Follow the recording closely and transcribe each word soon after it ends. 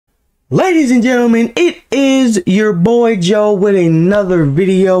Ladies and gentlemen, it is your boy Joe with another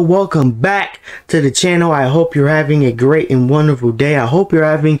video. Welcome back to the channel. I hope you're having a great and wonderful day. I hope you're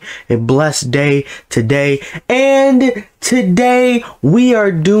having a blessed day today. And today we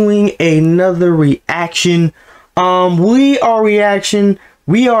are doing another reaction. We are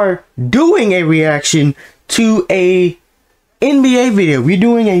doing a reaction to a NBA video. We're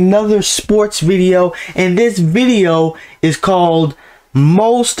doing another sports video, and this video is called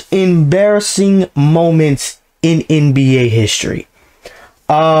Most Embarrassing Moments in NBA History.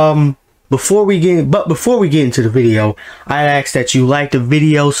 Before we get into the video, I ask that you like the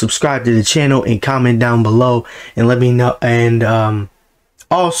video, subscribe to the channel, and comment down below and let me know, and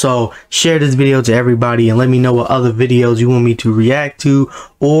also share this video to everybody and let me know what other videos you want me to react to,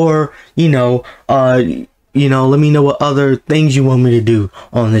 or let me know what other things you want me to do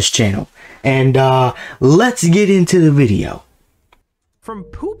on this channel. And let's get into the video. From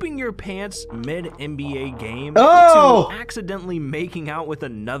pooping your pants mid-NBA game to accidentally making out with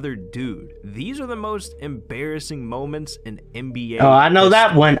another dude, these are the most embarrassing moments in NBA. Oh, I know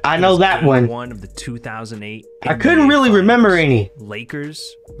that one. I know that one. One of the 2008 I couldn't really remember any.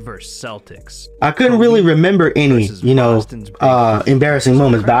 Lakers versus Celtics. I couldn't really remember any, embarrassing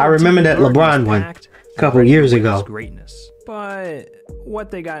moments, but I remember that LeBron one a couple of years ago. Greatness. But what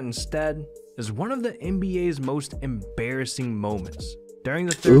they got instead is one of the NBA's most embarrassing moments. During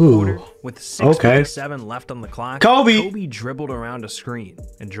the third quarter, with 6:37 left on the clock, Kobe dribbled around a screen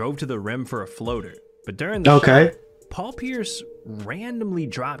and drove to the rim for a floater. But during the shot, Paul Pierce randomly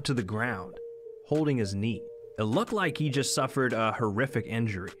dropped to the ground, holding his knee. It looked like he just suffered a horrific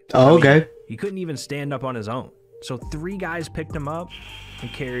injury. He couldn't even stand up on his own. So 3 guys picked him up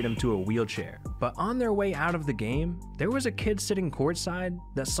and carried him to a wheelchair. But on their way out of the game, there was a kid sitting courtside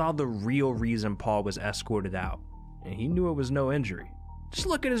that saw the real reason Paul was escorted out, and he knew it was no injury. Just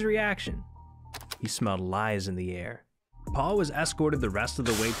look at his reaction. He smelled lies in the air. Paul was escorted the rest of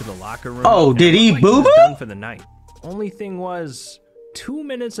the way to the locker room. Oh, did he boo-boo? Done for the night. Only thing was, 2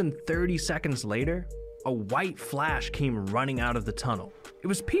 minutes and 30 seconds later, a white flash came running out of the tunnel. It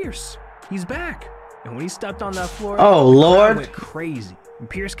was Pierce. He's back. And when he stepped on that floor, the crowd went crazy. And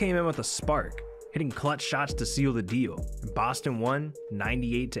Pierce came in with a spark, hitting clutch shots to seal the deal. And Boston won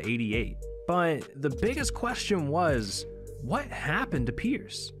 98-88. But the biggest question was, what happened to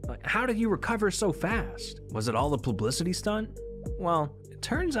Pierce? How did he recover so fast? Was it all a publicity stunt? Well, it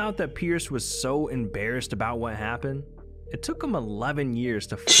turns out that Pierce was so embarrassed about what happened, it took him 11 years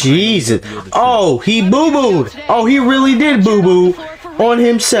to Jesus. Oh, he boo-booed. Oh, he really did boo-boo on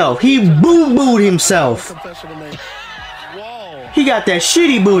himself. He boo-booed himself. He got that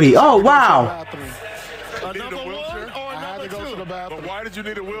shitty booty. Oh, wow. But why did you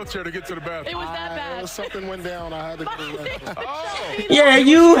need a wheelchair to get to the bathroom? It was that bad. Something went down. I had to go to the bathroom. Yeah,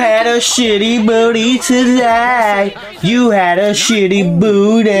 you had a shitty booty today. You had a shitty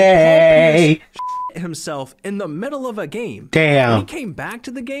booty. Himself in the middle of a game. Damn. When he came back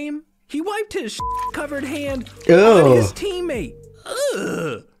to the game, he wiped his covered hand on his teammate.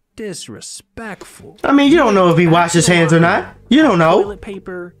 Ugh. Disrespectful. I mean, you don't know if he washed his hands or not. You don't know. Toilet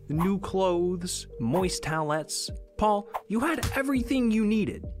paper, new clothes, moist towelettes. Paul, you had everything you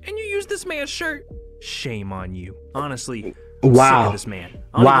needed, and you used this man's shirt. Shame on you. Honestly, I'm sick of this man.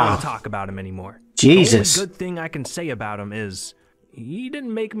 I don't want to talk about him anymore. Jesus. The only good thing I can say about him is he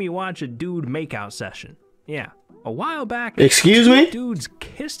didn't make me watch a dude makeout session. Yeah, a while back, dudes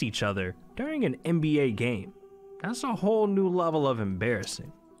kissed each other during an NBA game. That's a whole new level of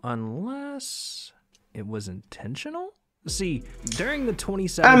embarrassing. Unless it was intentional? See, during the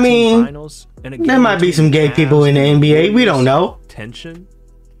 2017 finals, there might be some gay people in the NBA. We don't know. Tension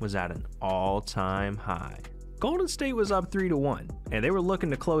was at an all-time high. Golden State was up 3-1, and they were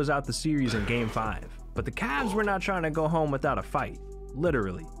looking to close out the series in Game 5. But the Cavs were not trying to go home without a fight,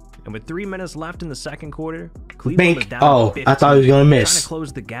 literally. And with 3 minutes left in the second quarter, Cleveland was down 15. I thought he was gonna miss. Trying to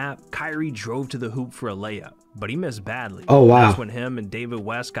close the gap, Kyrie drove to the hoop for a layup, but he missed badly. Oh, wow. That's when him and David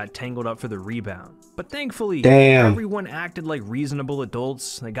West got tangled up for the rebound. But thankfully, everyone acted like reasonable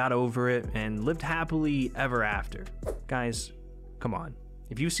adults. They got over it and lived happily ever after. Guys, come on.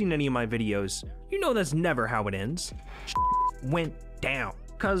 If you've seen any of my videos, you know that's never how it ends. Went down.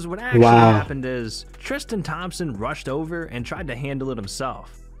 Because what actually happened is Tristan Thompson rushed over and tried to handle it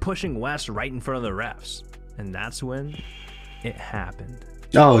himself, pushing West right in front of the refs. And that's when it happened.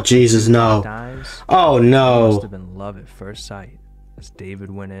 Oh, Jesus, no. Oh, no. It must have been love at first sight as David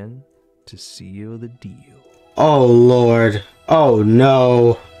went in to seal the deal. Oh, Lord. Oh,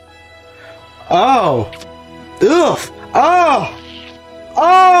 no. Oh. Oof. Oh.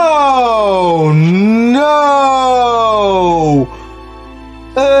 Oh, no.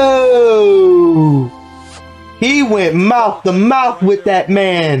 Oh, he went mouth to mouth with that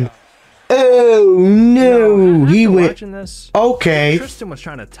man. Oh no, he went. This, okay. Tristan was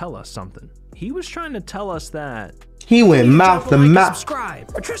trying to tell us something. He was trying to tell us that he went mouth to mouth.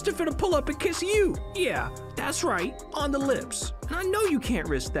 Subscribe, or Tristan finna pull up and kiss you. Yeah, that's right, on the lips. And I know you can't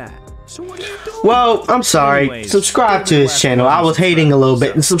risk that. So what are you doing? Well, I'm sorry. Anyways, subscribe to his channel. I was hating a little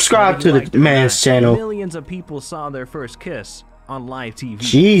bit, and subscribe to the man's channel. Millions of people saw their first kiss on live TV.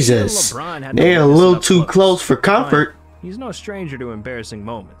 Jesus, they're a little too close for comfort. He's no stranger to embarrassing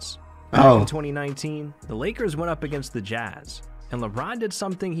moments. In 2019, the Lakers went up against the Jazz, and LeBron did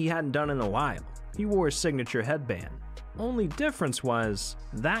something he hadn't done in a while. He wore his signature headband. Only difference was,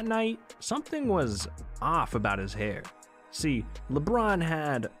 that night, something was off about his hair. See, LeBron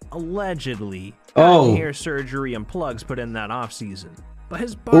had allegedly gotten hair surgery and plugs put in that offseason. But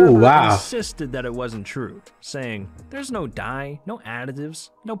his barber insisted that it wasn't true, saying, there's no dye, no additives,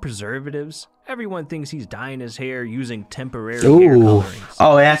 no preservatives. Everyone thinks he's dyeing his hair using temporary hair colorings.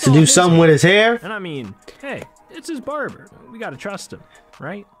 Oh, he has to do something with his hair? And I mean, hey, it's his barber. We gotta trust him,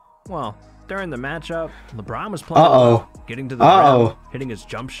 right? Well, during the matchup, LeBron was playing well, getting to the rim, hitting his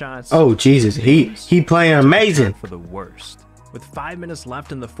jump shots. Oh, Jesus, he playing amazing. For the worst. With 5 minutes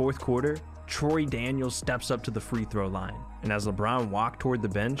left in the fourth quarter, Troy Daniels steps up to the free throw line. And as LeBron walked toward the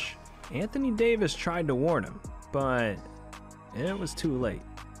bench, Anthony Davis tried to warn him, but it was too late.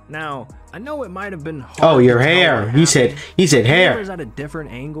 Now, I know it might have been hard. Oh, your hair. He said hair. Cameras at a different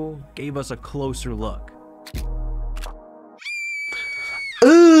angle gave us a closer look.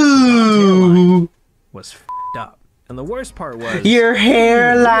 Ooh. Was f***ed up. And the worst part was your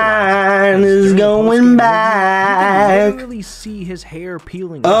hairline is going back. You literally see his hair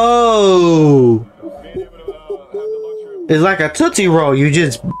peeling. Oh. It's like a Tootsie Roll. You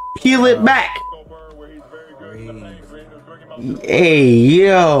just peel it back. Hey,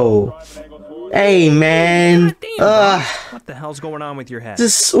 yo. Hey, man. What the hell's going on with your head?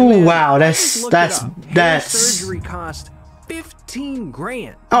 Oh, wow. That's surgery cost 15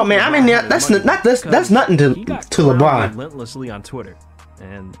 grand. Oh man, I mean that's nothing to LeBron. Relentlessly on Twitter,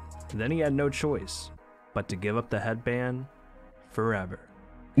 and then he had no choice but to give up the headband forever.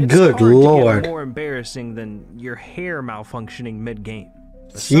 Good Lord. More embarrassing than your hair malfunctioning mid-game.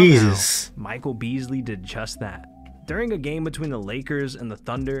 Jesus. Michael Beasley did just that. During a game between the Lakers and the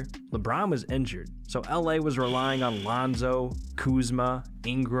Thunder, LeBron was injured, so LA was relying on Lonzo, Kuzma,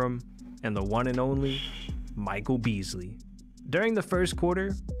 Ingram, and the one and only Michael Beasley. During the first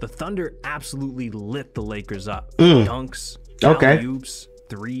quarter, the Thunder absolutely lit the Lakers up. Dunks, alley-oops,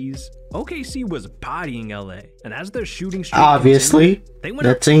 threes. OKC was bodying LA, and as their shooting streak continued, they went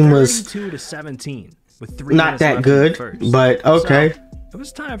up 32-17 with 3 not that good, but okay. So, it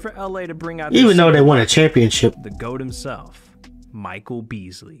was time for LA to bring out, even though they won a championship, the GOAT himself, Michael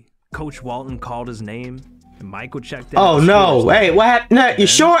Beasley. Coach Walton called his name, and Michael checked in. Oh no! Hey, what happened? No, your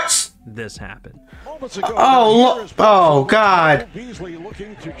shorts. This happened. Oh look! Oh God!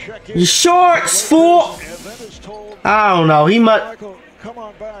 Your shorts, fool! I don't know. He must.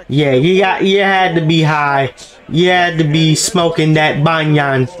 Yeah, you had to be high. You had to be smoking that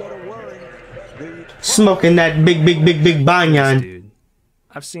banyan. Smoking that big banyan. Dude,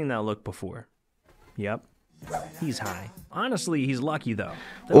 I've seen that look before. Yep. He's high. Honestly, he's lucky though.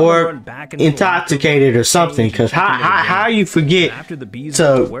 Or intoxicated or something, because how you forget after the bees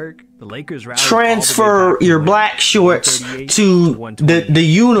to work, the Lakers transfer your black shorts to the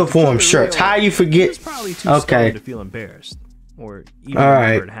uniform shirts? How you forget? Okay. To feel embarrassed, or even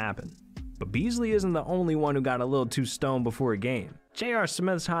remember it happened. But Beasley isn't the only one who got a little too stoned before a game. J.R.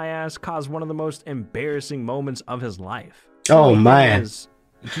 Smith's high ass caused one of the most embarrassing moments of his life. Oh man.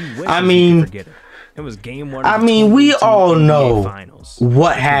 I mean, it was game 1. I mean, we all know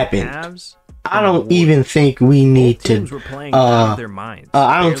what happened. I don't even think we need to.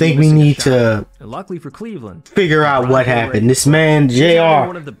 I don't think we need to. Luckily for Cleveland, figure out what happened. This man, Jr.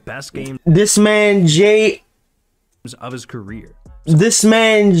 One of the best games. This man, of his career. This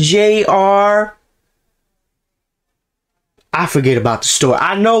man, Jr. I forget about the story.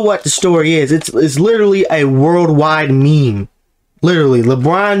 I know what the story is. It's literally a worldwide meme. Literally,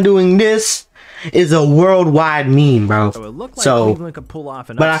 LeBron doing this is a worldwide meme, bro. So, it looked like Cleveland could pull off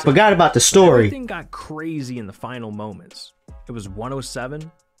an but upset, I forgot about the story. Everything got crazy in the final moments. It was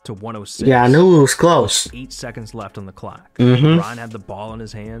 107-106. Yeah, I knew it was close. 8 seconds left on the clock. LeBron had the ball in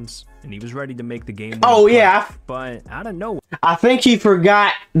his hands, and he was ready to make the game. Oh yeah, but out of nowhere, I think he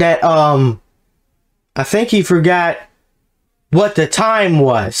forgot that. I think he forgot what the time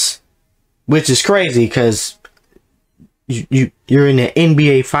was, which is crazy because you're in the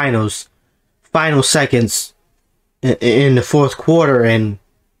NBA final seconds in the fourth quarter, and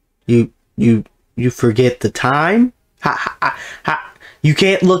You forget the time? You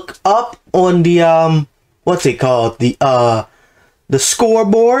can't look up on the what's it called? The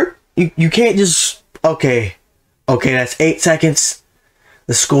scoreboard? You can't just okay, that's 8 seconds.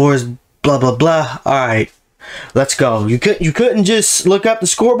 The score is blah blah blah. Alright. Let's go. You couldn't just look up the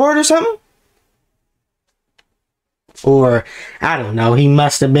scoreboard or something? Or I don't know, he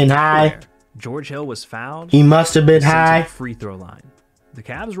must have been high. George Hill was fouled. He must have been high. Free throw line. The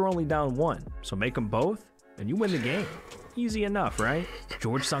Cavs were only down 1, so make them both, and you win the game. Easy enough, right?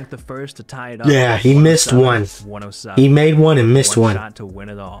 George sunk the first to tie it up. Yeah, he missed one. 107. He made one and missed one. Shot to win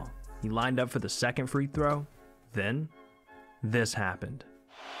it all. He lined up for the second free throw. Then, this happened.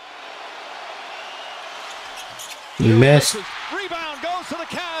 He missed. Rebound goes to the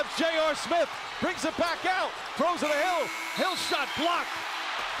Cavs. J.R. Smith brings it back out. Throws it to Hill. Hill shot blocked.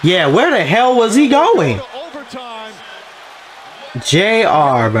 Yeah, where the hell was he going? Overtime.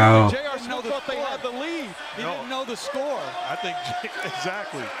 JR, bro. J.R. Smith thought they had the lead. He didn't know the score. I think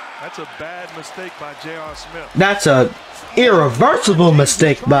exactly. That's a bad mistake by J.R. Smith. That's a irreversible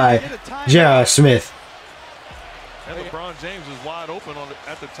mistake by J.R. Smith. And LeBron James is wide open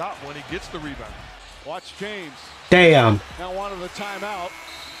at the top when he gets the rebound. Watch James. Damn. Now wanted a timeout,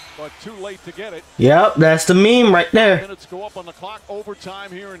 but too late to get it. Yep, that's the meme right there. Minutes go up on the clock. Overtime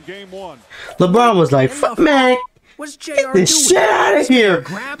here in game 1. LeBron was like, "Fuck, man, What's get this shit out of here.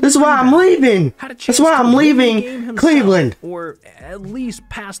 That's why I'm leaving. That's why I'm leaving Cleveland." Or at least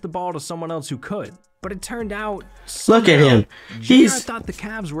pass the ball to someone else who could. But it turned out, look at him. He's thought the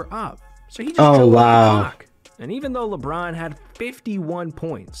Cavs were up, so he just drove up the clock. And even though LeBron had 51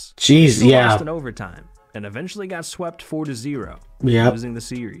 points, jeez, he yeah, lost in overtime and eventually got swept 4-0, losing the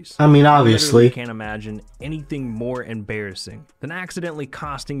series. I mean, obviously, I can't imagine anything more embarrassing than accidentally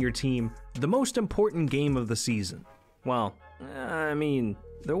costing your team the most important game of the season. Well, I mean,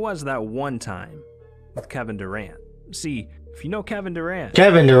 there was that one time with Kevin Durant. See, if you know Kevin Durant, you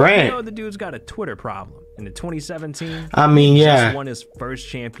know the dude's got a Twitter problem. In 2017, I mean, he yeah, just won his first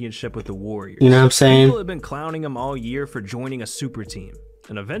championship with the Warriors. You know what I'm saying? People have been clowning him all year for joining a super team.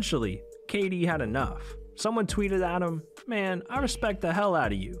 And eventually, KD had enough. Someone tweeted at him, "Man, I respect the hell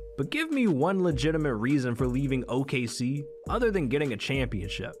out of you, but give me one legitimate reason for leaving OKC other than getting a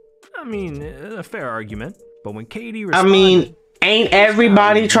championship." I mean, a fair argument. But when KD responded, I mean, ain't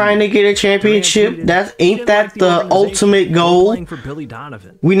everybody trying to get a championship? Ain't that the ultimate goal? For Billy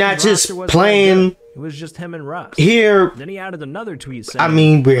Donovan. We're not just playing. It was just him and Russ. Here, then he added another tweet saying, I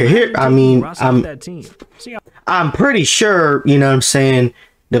mean, we're here. I mean, I'm pretty sure, you know what I'm saying,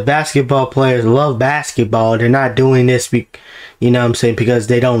 the basketball players love basketball. They're not doing this, you know what I'm saying, because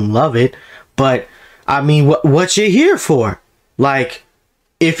they don't love it. But, I mean, what you here for? Like,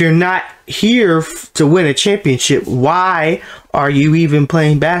 if you're not here to win a championship, why are you even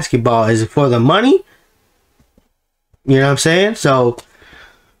playing basketball? Is it for the money? You know what I'm saying? So,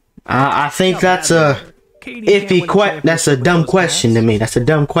 I think that's a iffy that's a dumb question to me. That's a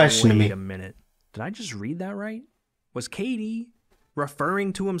dumb question to me. Wait a minute. Did I just read that right? Was KD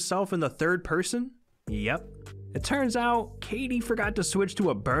referring to himself in the third person? Yep. It turns out KD forgot to switch to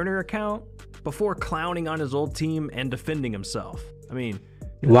a burner account before clowning on his old team and defending himself. I mean,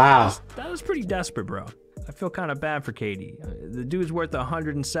 wow. That was pretty desperate, bro. I feel kind of bad for KD. The dude's worth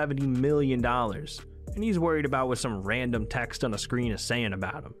 $170 million, and he's worried about what some random text on a screen is saying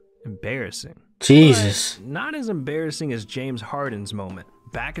about him. Embarrassing. Jesus. But not as embarrassing as James Harden's moment.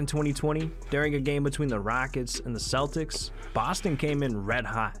 Back in 2020, during a game between the Rockets and the Celtics, Boston came in red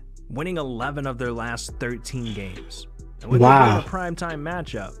hot, winning 11 of their last 13 games. And with a primetime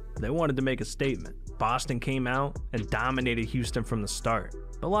matchup, they wanted to make a statement. Boston came out and dominated Houston from the start.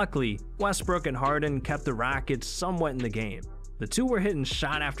 But luckily, Westbrook and Harden kept the Rockets somewhat in the game. The two were hitting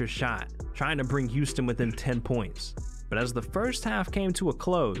shot after shot, trying to bring Houston within 10 points. But as the first half came to a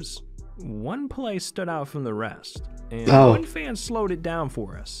close, one play stood out from the rest, and one fan slowed it down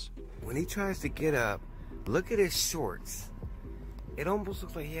for us. When he tries to get up, look at his shorts. It almost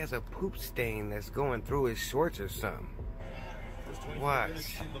looks like he has a poop stain that's going through his shorts or something.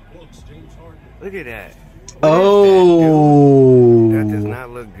 Watch. Look at that. That does not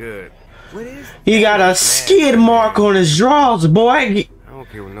look good. What is that? He got a skid mark on his drawers, boy. I don't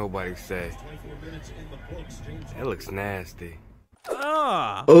care what nobody say. That looks nasty.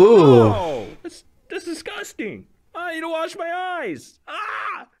 Oh, that's disgusting. I need to wash my eyes.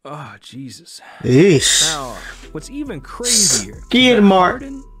 Oh, Jesus. Eesh. Now, what's even crazier, skid mark.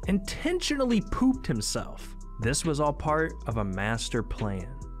 Harden intentionally pooped himself. This was all part of a master plan.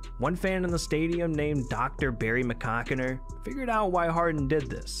 One fan in the stadium named Dr. Barry McCockiner figured out why Harden did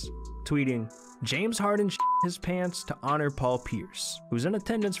this. tweeting, James Harden his pants to honor Paul Pierce, who's in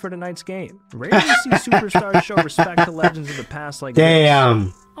attendance for tonight's game. Rarely see superstars show respect to legends of the past like damn.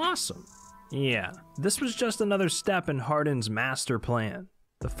 This. Awesome. Yeah, this was just another step in Harden's master plan.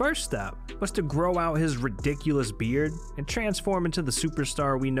 The first step was to grow out his ridiculous beard and transform into the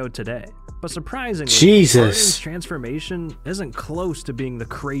superstar we know today. But surprisingly, Harden's transformation isn't close to being the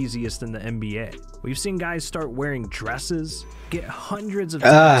craziest in the NBA. We've seen guys start wearing dresses, get hundreds of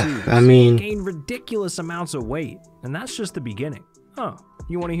tattoos, gain ridiculous amounts of weight, and that's just the beginning. Oh,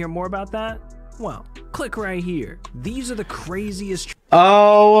 you want to hear more about that? Well, click right here. These are the craziest.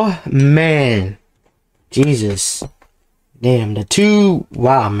 Oh, man. Jesus. Damn, the two.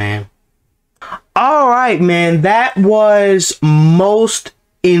 Wow, man. All right, man. That was most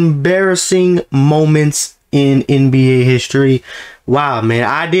embarrassing moments in NBA history. Wow, man.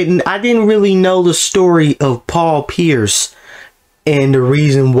 I didn't really know the story of Paul Pierce and the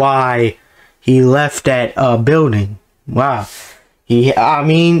reason why he left that building. Wow. He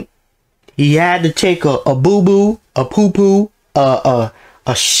had to take a boo-boo, a poo-poo, a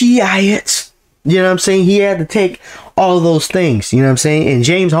shiite. You know what I'm saying? He had to take all of those things. You know what I'm saying? And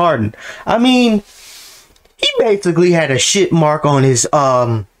James Harden, I mean, he basically had a shit mark on his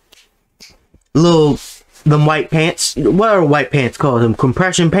them white pants. What are white pants called? Them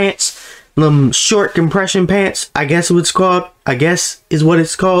compression pants. Them short compression pants. I guess what it's called. I guess is what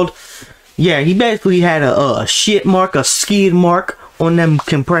it's called. Yeah, he basically had a shit mark, a skid mark on them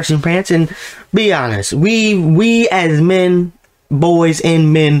compression pants. And be honest, we as men, boys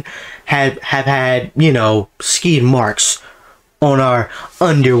and men have had, you know, skid marks on our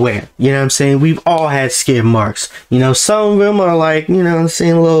underwear. You know what I'm saying? We've all had skid marks. You know, some of them are like, you know what I'm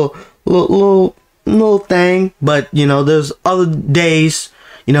saying, little thing. But, you know, there's other days,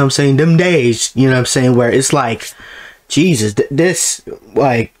 you know what I'm saying, them days, you know what I'm saying, where it's like, Jesus, this,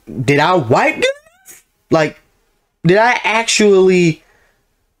 like, did I wipe this? Like, did I actually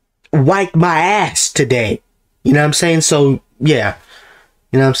wipe my ass today? You know what I'm saying? So, yeah.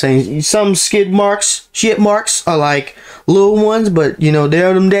 You know what I'm saying? Some skid marks, shit marks are like little ones, but, you know, there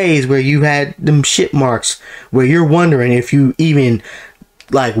are them days where you had them shit marks where you're wondering if you even,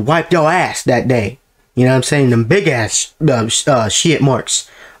 like, wiped your ass that day. You know what I'm saying? Them big ass shit marks.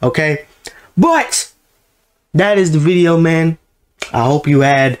 Okay? But that is the video, man. I hope you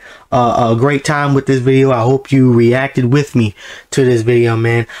had a great time with this video. I hope you reacted with me to this video,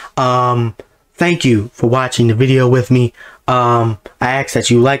 man. Thank you for watching the video with me. I ask that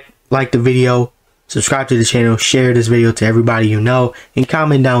you like the video, subscribe to the channel, share this video to everybody you know, and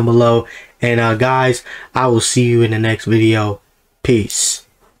comment down below. And guys, I will see you in the next video. Peace.